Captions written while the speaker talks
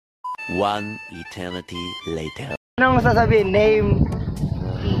One eternity later. Anong sasabihin? Name,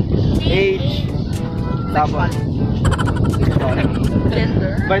 age, tapos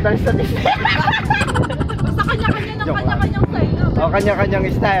Gender. vital statistics. Basta kanya-kanya ng kanya-kanyang style. O, kanya-kanyang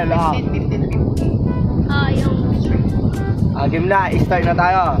style. Yung Game na, start na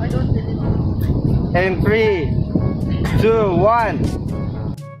tayo. And 3, 2, 1.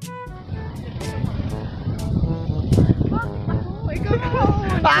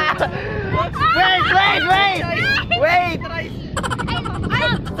 Wait!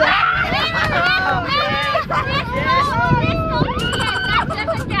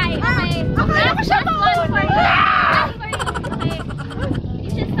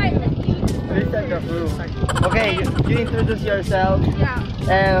 Okay, you introduce yourself. Yeah.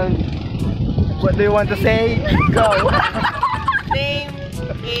 And what do you want to say? Go. Name,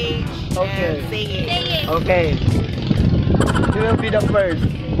 age, Okay. and saying. Okay. You will be the first.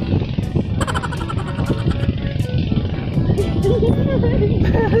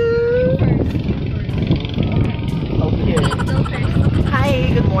 Okay.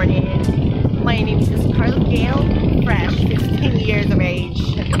 Hi, good morning. My name is Carl Gale, fresh, 16 years of age.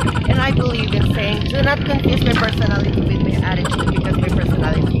 And I believe in saying, do not confuse my personality with my attitude because my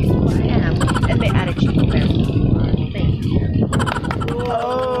personality is who I am and my attitude is best. Thank you.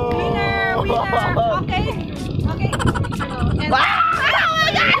 Oh. Winner! Okay.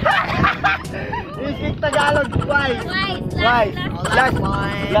 You speak Tagalog twice. Twice.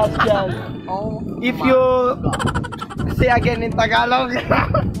 Last chance. Oh, If you say again in Tagalog,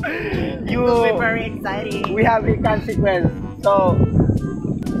 it will be very exciting. we have a consequence. So,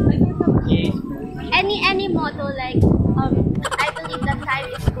 Any motto like I believe that time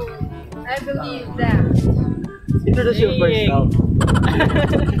is gold. I believe that. introduce your first now.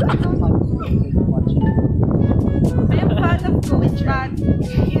 I am fond of gold, but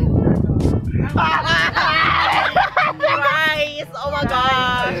Guys, oh my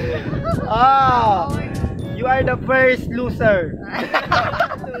gosh. You are the first loser.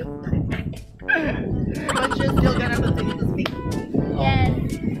 But you're still gonna continue to speak. yes,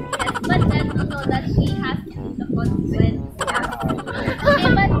 but then to know that she has the consequence.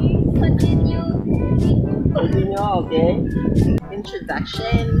 Okay, but continue. Continue, okay?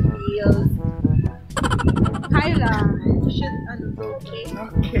 Introduction, feels. Kyla, you should okay.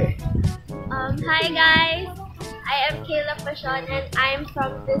 Okay. Hi guys, I am Kayla Passion and I'm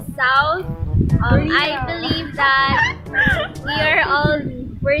from the South. I believe that we are all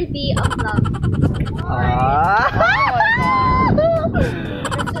worthy of love.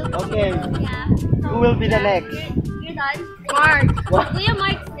 Okay. Yeah. Who will be the next? You're done? Mark. What? Kuya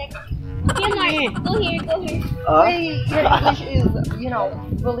Mark's next. Kuya Mark, go here. Your English is,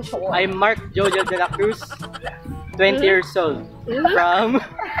 really short. I'm Mark Jojo de la Cruz, 20 years old, from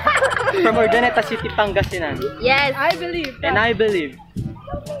Urdaneta City, Pangasinan. Yes. I believe And I believe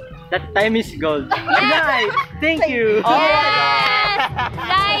that time is gold. Nice! Thank you! Yes!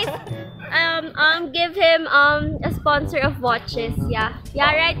 Guys, give him a sponsor of watches. Yeah.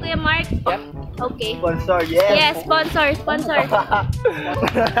 Yeah, right, Kuya Mark? Yep. Okay. Sponsor, yes. Yes, sponsor.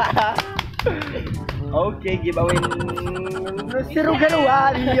 Okay, giveaway. Siro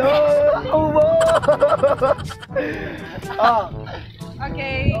Garuario.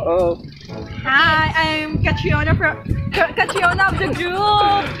 Okay. Oh. Hi, I'm Catriona of the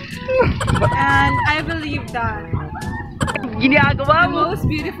group, and I believe that the most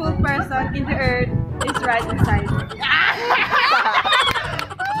beautiful person in the earth is right inside me.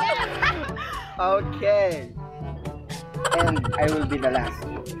 Okay. And I will be the last.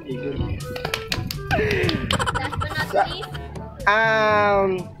 Last but not least.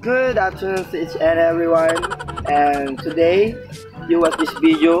 Good afternoon to each and everyone. And today, you watch this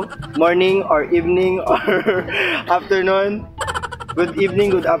video, morning or evening or afternoon. Good evening,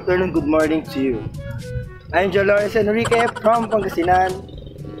 good afternoon, good morning to you. I'm Dolores Enrique from Pangasinan.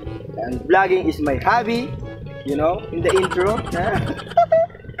 And vlogging is my hobby, in the intro.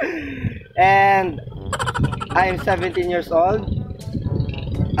 And I'm 17 years old.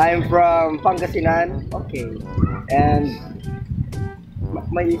 I'm from Pangasinan. Okay. And what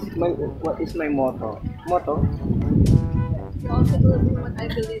is my motto? Also believe in what I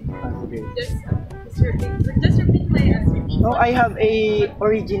believe. Just repeat my answer. No, I have a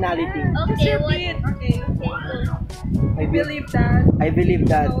originality. Okay, what? Okay. I Believe that I believe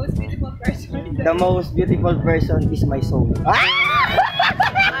that the most beautiful person. the most beautiful person is my soul.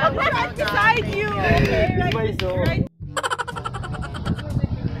 Right beside you. Is my soul. Right.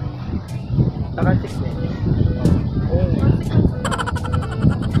 Naka-6 na.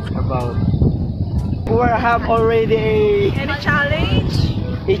 About who have already Any challenge?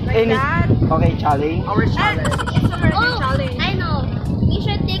 a any that. okay challenge. Our And challenge. it's already Oh, challenge. I know. We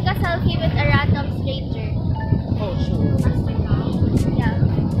should take a selfie with a random stranger. Oh, sure. Yeah.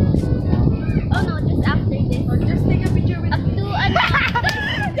 Oh no, just after this. Or just take a picture with Up to ano?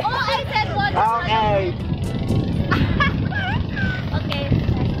 Oh, I said one. Okay. Okay.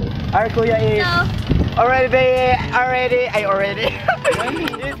 Our kuya is So, already.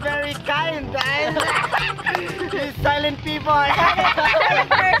 He's very kind and he's silent people.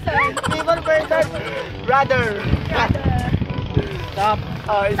 People person. Brother. Stop.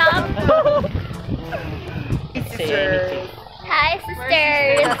 stop. Sister. Hi,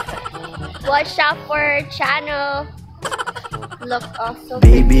 sisters. Watch out for channel. Look also.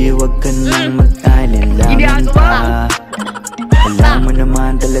 Baby, wag ka nang mag-alilangan pa. Alam mo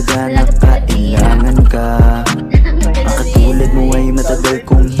naman talaga na kailangan ka. Katulad mo ay matagal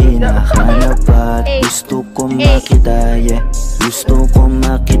kong hinahanap at gusto kong makita, yeah. Gusto kong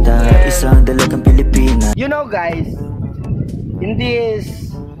makita, isang dalagang Pilipina. You know guys, in this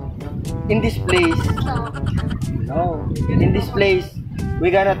place, in this place,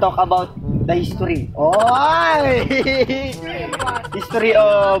 we're gonna talk about the history. Oh, history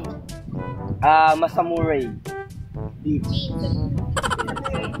of Masamuray Beach.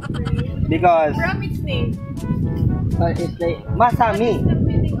 Because from its name. it's like Masami, The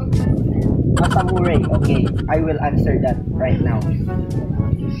meaning of Masamuray. Okay, I will answer that right now.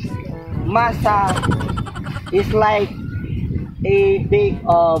 Masa is like a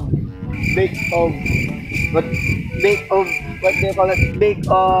what do you call it? Bake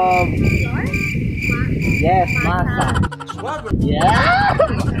of yes, masa. Yeah.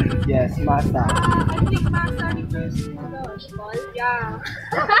 Yes, masa. I think Masa refers to the people. Yeah.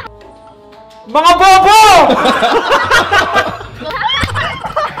 Mga bobo!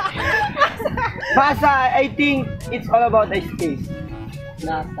 Masa, I think it's all about a space.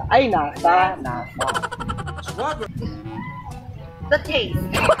 NASA. Ay, NASA. The taste.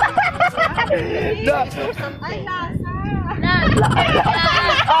 No. Ay, Lasa.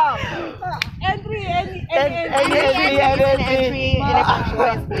 Ah, Entry. entry.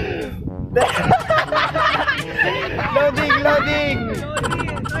 Loading. So,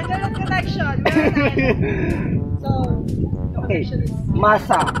 internet connection. So, Okay.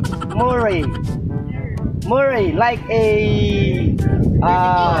 Masa. Murray, like a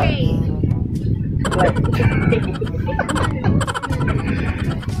like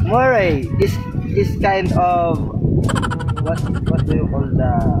Murray is kind of what do you call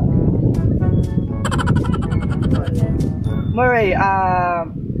the Murray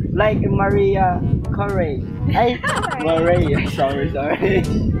like Maria Carey. Ay, Murray. Sorry.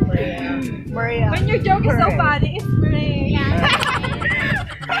 Maria. when your joke is so funny, it's great.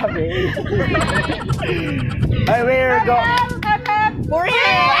 Okay. Ay, where go?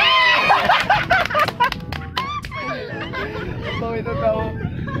 Ito.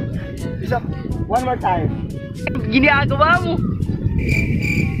 Isa, one more time. Ginagawa mo.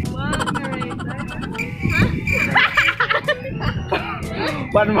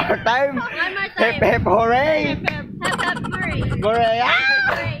 One more time. One more Hep time. hep hooray. Hep Murray. Hooray.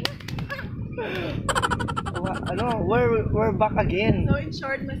 Murray. We're back again. So, in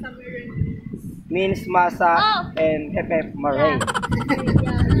short, Masamuray Means masa Oh. and hep hep hooray.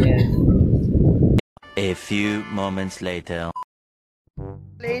 Yeah. Yes. A few moments later.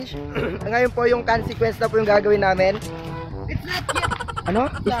 Challenge. Ngayon po yung consequence na po yung gagawin namin. It's not yet. Ano?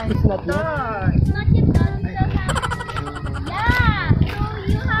 It's not yet. It's not yet done. We still have. Yeah. So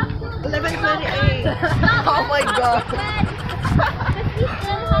you have to. 11:28. Stop. Oh my God. Because we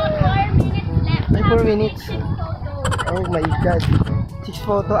still have 4 minutes left. Ay, 4 minutes. Six photos. Oh my God. 6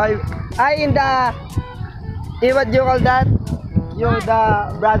 photo. In the what do you call that? You're the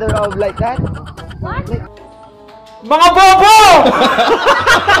brother of like that? What? Mga bobo!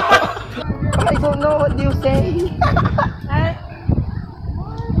 I don't know what you say.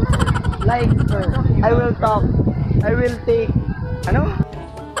 Like her. I will talk. I will take. Ano?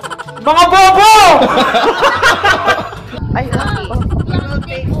 Mga bobo! Ay, You will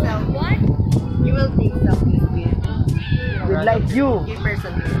take selfie. What? You will take selfies with like you. gay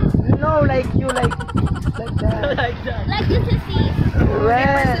person. No, like you, like that. Like that. Like you to see.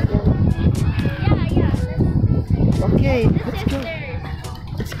 Well, Yeah. okay, The let's go. sisters.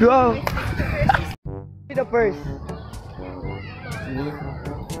 Let's go. The first.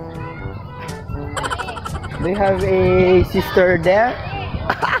 Do you have a sister there?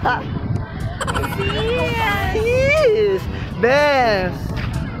 Yes. Best.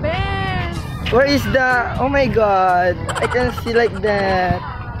 Where is the? Oh my God! I can see like that.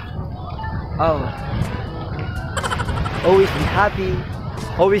 Oh. Always be happy.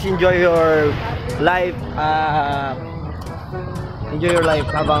 always enjoy your life. Enjoy your life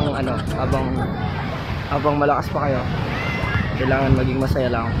habang malakas pa kayo. Kailangan maging masaya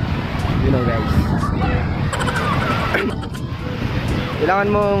lang. You know guys. Kailangan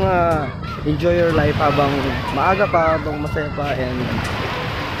mong enjoy your life habang maaga pa, habang masaya pa, and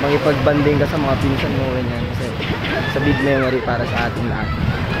makipag-banding ka sa mga pinsan mo ganyan kasi sa big memory para sa ating lahat.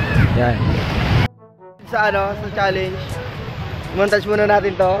 Yan. Sa challenge. Montage muna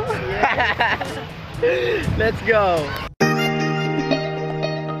natin to. Let's go.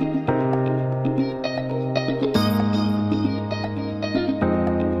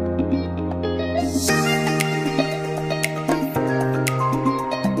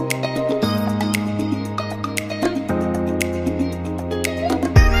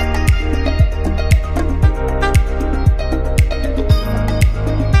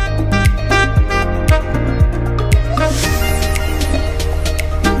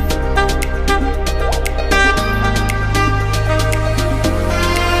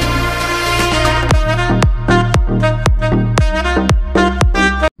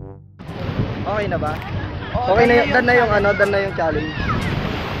 Okay na ba? Okay na yung dan na yung challenge.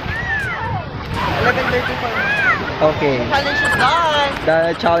 Okay. Challenge is done. The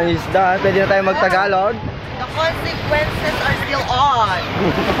challenge is done. Pwede na tayo magtagalog. The consequences are still on.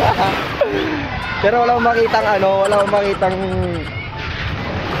 Pero wala akong makitang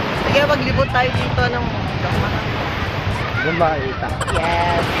Sige, maglibot tayo dito ng makita.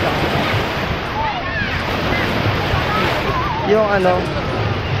 Yes. Yung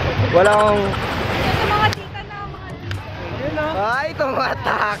wala akong Ito mga tita na, ay,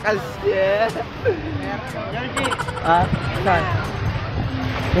 tumatakas siya. Saan?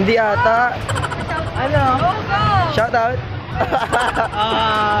 Hindi ata. Go, go! Shout out.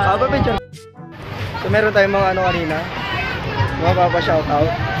 Picture. So meron tayong mga kanina. Mga papa-shout out.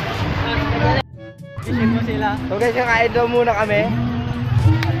 Isip mo sila. So guys, kain daw muna kami.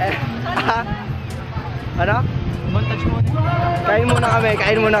 Montage mo. Kain muna kami.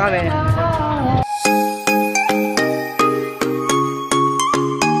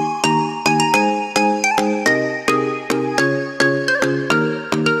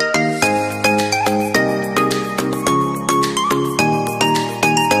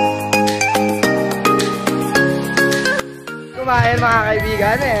 Kumain mga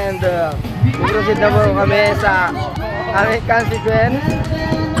kaibigan, and proceed na po kami sa aming consequence.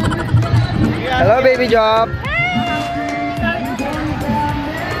 Hello baby Job.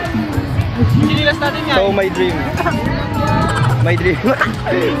 Sinilas natin yan. So my dream.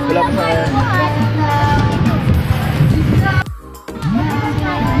 Wala pa sa kanya.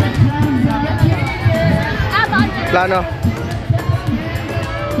 Plano.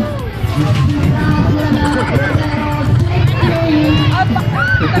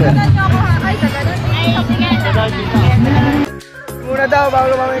 Tagadan niyo ako ha. Ay, tagadan niyo. Muna daw, bago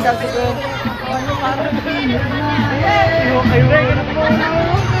lumamang yung consequence.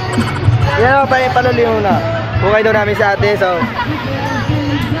 Yan o, paluli muna. Bukay daw namin sa ate, so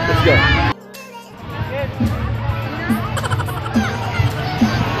let's go.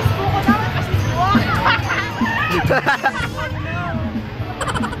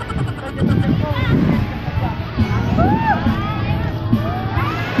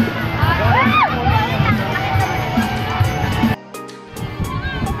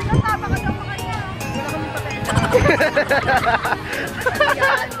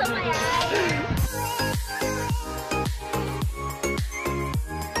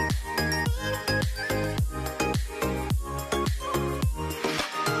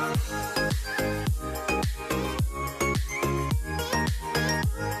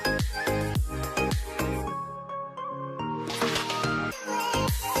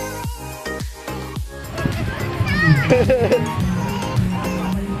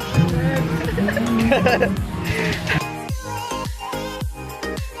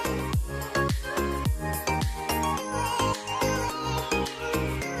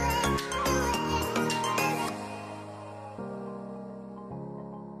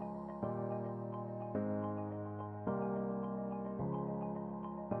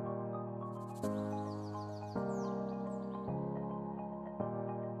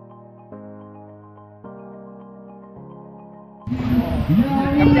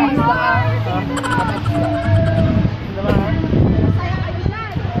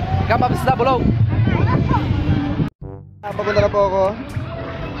 Kamabs na bulog. Papunta na po ako.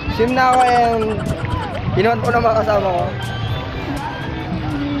 Swim na ako, and inuwan ko na mga kasama ko.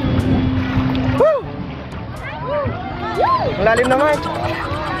 Woo! Ang lalim naman.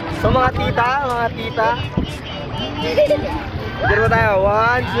 So mga tita. Picture mo tayo.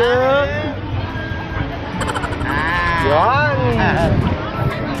 1, 2. Yan.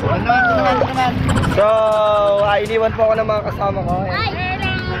 So, iniwan po ako ng mga kasama ko. Yan.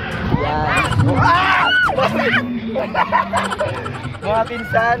 Mga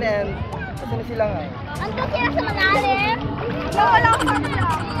pinsan and kasi na sila nga. Andun sila sa malalim. Wala akong kanila.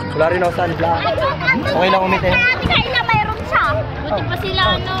 Wala rin ako sunblock. Okay lang umiti. Marami kayo na mayroon siya. Buti pa sila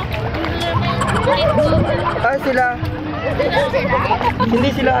ano. Sila. Hindi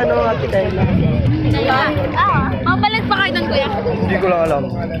sila ano ate Kayla. Mabalag pa kayo doon, kuya? Hindi ko lang alam.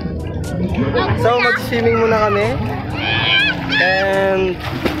 So mag-swimming muna kami. And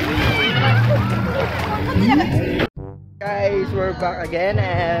guys, we're back again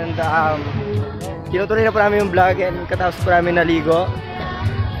and tinutuloy na po namin yung vlog and katapos po namin naligo.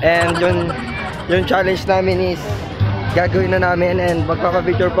 And yung challenge namin is gagawin na namin and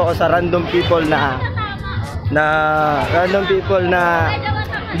magpapapicture po ako sa random people na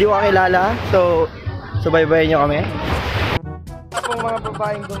hindi ko kilala. So subaybayan nyo kami. Pong mga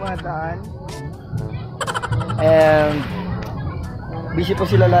babaeng dumadaan and busy po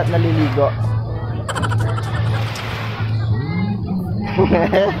sila lahat naliligo.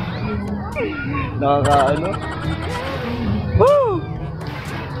 Nakakaano? Woo!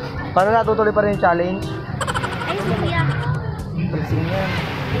 Paano natutuloy pa rin yung challenge? Ay, kuya. Lasing yan.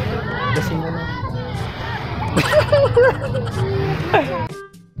 Lasing yan.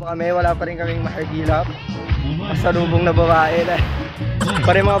 Kami, wala pa rin kaming mahagilap. Masalubong na babae na.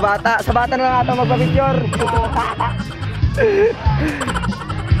 Pare mga bata. Sa bata na lang ata magpapicture.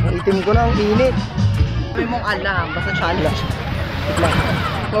 Ang itim ko na, ang init. Sabi mong alam, basta challenge.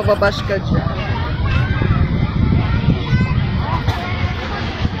 Mababash ka dyan.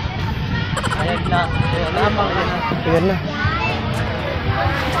 Ayan na. Ayan na.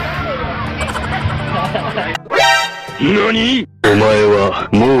 NANI?! お前は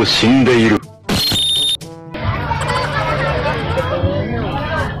もう死んでいる。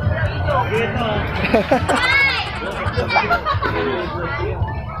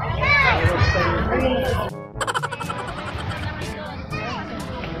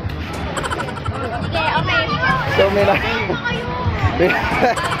Okay, okay. So may na.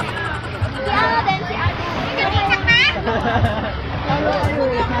 Si ano din, si Ate.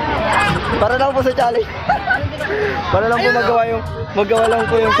 Para lang po sa challenge. Para lang po magawa lang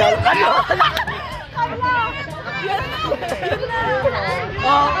po yung challenge.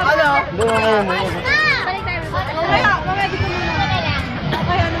 Oh, ano? Doon ngayon. Balik tayo. Mamaya dito muna.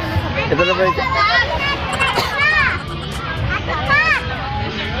 Okay, ano muna? Ito na ba yung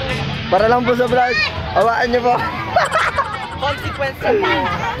para lang po sa vlog. Hawaan niyo po. Consequence mo.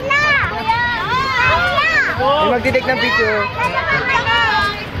 May magtitik ng picture.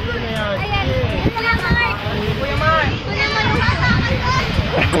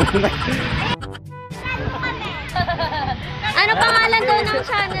 Ano pangalan daw ng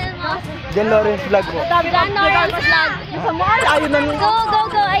channel mo? John Lawrence vlog po. John Lawrence Vlog. Ayun na. Go.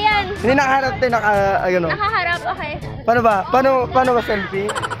 Ayan. Hindi nakaharap din. Ayun o. Nakaharap, okay. Paano ba? Paano ba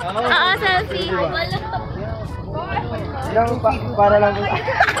selfie? Oo, selfie. Para lang po.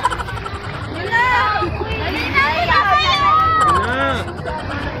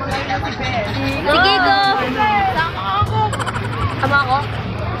 Sige, go. Sama ako?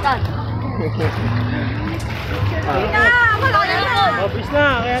 Saan? Office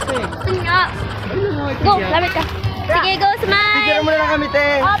na, kaya ito eh. Saan nga? Go, lapit ka. Sige, go, smile. Picture mo na lang kami, te.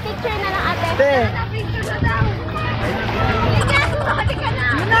 Oh, picture na lang, ate. Te.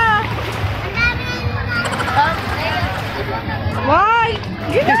 Why?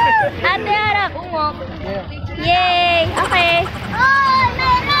 Ate, harap. Yay! Okay.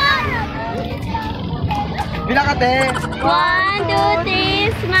 Bilang ka, te. 1, 2,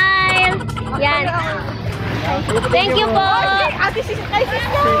 3, smile. Yan. Thank you po. Ate, sis. Ay, sis.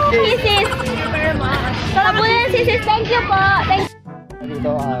 Kisses. Kabulan, sis. Thank you po. Thank you.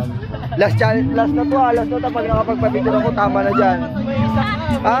 Dito, last na to, last na to. Pag nakapagpapicture ako, tama na dyan.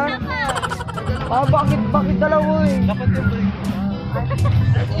 Ha? Bakit dalawa eh?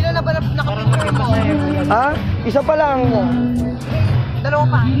 Sino na ba nakapicture mo? Ha? Isa pa lang. Dalawa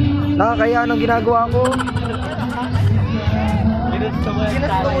pa. Nakakaya anong ginagawa ko. Ginusto mo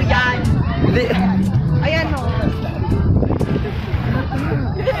yan. Hindi. Ayan o.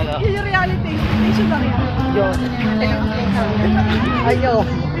 Yun yung reality. Expectation lang yan. Yun. Ayaw.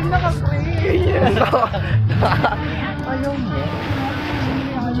 Ayaw mo.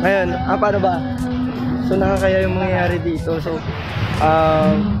 Ngayon, paano ba? So nakakaya yung mangyayari dito. So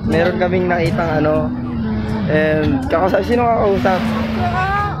meron kaming nakitang ano. And sino kakausap?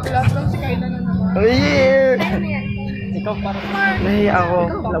 Lahat lang si Kayla na naman. Yeah. Nahiya ako.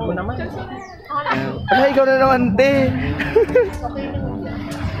 Labo naman. Ala, ikaw na naman, te.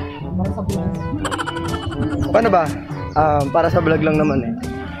 Paano ba? Para sa vlog lang naman eh.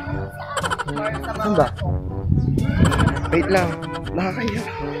 Ano ba? Wait lang. Nakakaya.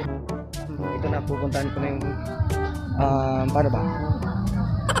 Ito na, pupuntahan ko na yung... paano ba?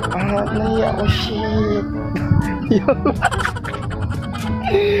 Nahiya ako, shit.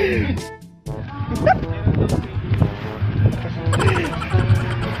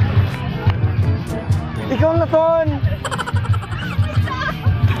 Ikaw na, Ton!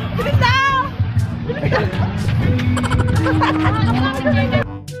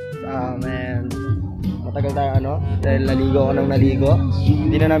 Man. Matagal tayo dahil naligo ako ng naligo.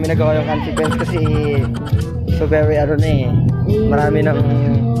 Hindi na namin nagawa yung consequence kasi so very marami ng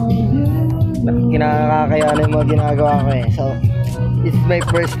kinakakaya na yung mga ginagawa ko eh. So, it's my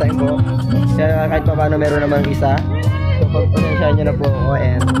first time po. Kaya kahit pa paano meron namang isa. So, pagpasensyahan nyo na po ako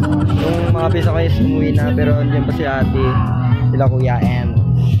and yung mga pisa ko is umuwi na pero andyan pa si ate, sila kuya and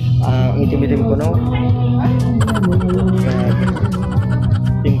ang itim-itim ko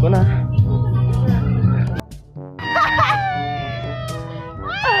team ko na.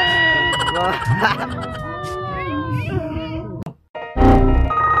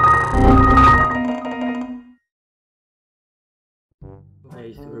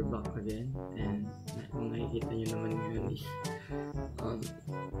 Guys, we're back again and kung nakikita nyo naman ngayon is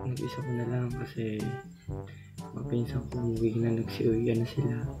nag-isa ko na lang kasi mapinsan ko umuwi na, nagsiuwian na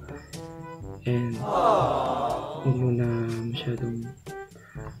sila and hindi ko na masyadong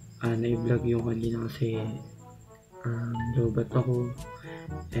na-vlog yung kanina kasi lobat ako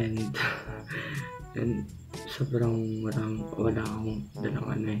and sobrang wala akong dalang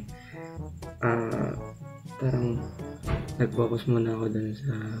parang nag-focus muna ako dun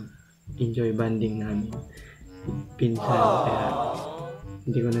sa enjoy banding namin Pinsan kaya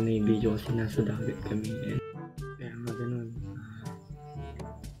hindi ko na na-video kasi nasa dagat kami and kaya nga ganun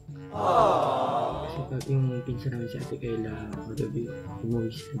kasi pag yung pinsan namin si Ate Kayla magabi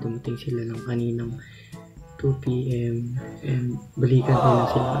umuwi sila, dumating sila lang kaninang 2 PM and balikan ko lang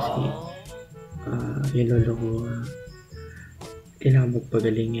sila kasi yung lolo ko kailangan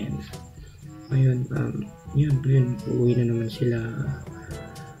magpagaling yan. Ngayon, yun, uuwi na naman sila.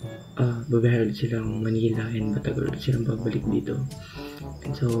 Babahay ulit silang Manila and matagal ulit silang babalik dito.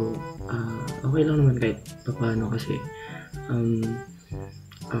 And so, okay lang naman kahit paano kasi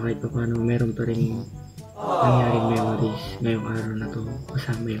kahit paano meron pa rin nangyaring memories ngayong araw na to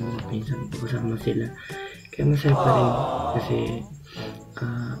kasama yung mga pinsan ko, kasama sila. Kaya masaya pa rin kasi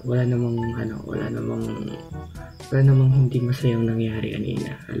wala namang hindi masayang nangyari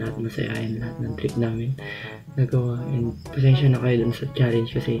kanina. Lahat masayahin, lahat ng trip namin nagawa and pasensya na kayo dun sa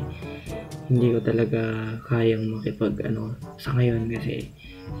challenge kasi hindi ko talaga kayang makipag sa ngayon kasi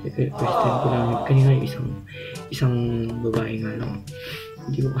first time ko lang kanina yung isang babae nga lang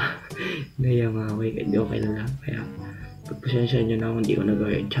hindi ko naiya mga hindi ko kilala kaya pagpasensya nyo na kung hindi ko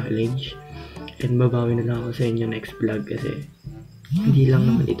nagawa yung challenge and babawi na lang ako sa inyo next vlog kasi hindi lang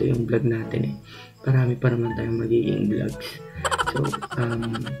naman ito yung vlog natin eh. Marami pa naman tayong magiging vlogs. So,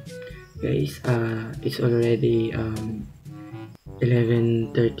 guys, it's already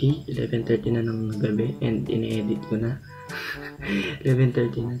 11:30 na ng gabi and ine-edit ko na.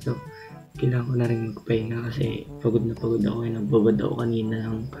 11:30 na. So, kailangan ko na rin magpahinga kasi pagod na pagod ako. Nagbabad ako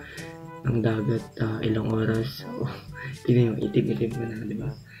kanina ng dagat ilang oras. So, tignan yung itim-itim ko na, di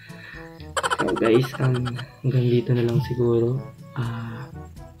ba? So, guys, hanggang dito na lang siguro.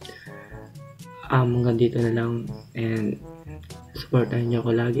 Hanggang dito na lang and supportahan niyo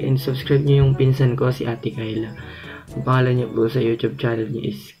ako lagi and subscribe niyo yung pinsan ko si Ate Kayla. Ang pangalan niya po sa YouTube channel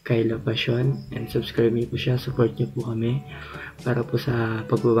niya is Kayla Passion and subscribe niyo po siya, support niyo po kami para po sa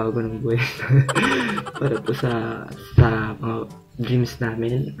pagbabago ng buhay para po sa mga dreams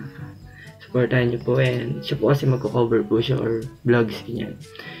namin. Supportahan niyo po and siya po kasi magko-cover po siya or vlogs niya.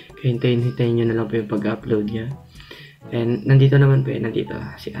 Kaya hintayin niyo na lang po yung pag-upload niya. And nandito naman po nandito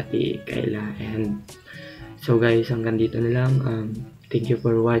si Ate Kayla and so guys hanggang dito na lang thank you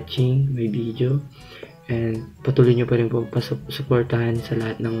for watching my video and patuloy nyo pa rin po pasuportahan sa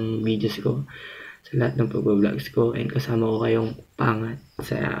lahat ng videos ko sa lahat ng pag-vlogs ko and kasama ko kayong pangat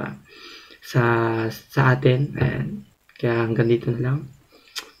sa atin and kaya hanggang dito na lang,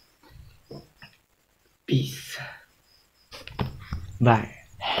 peace, bye.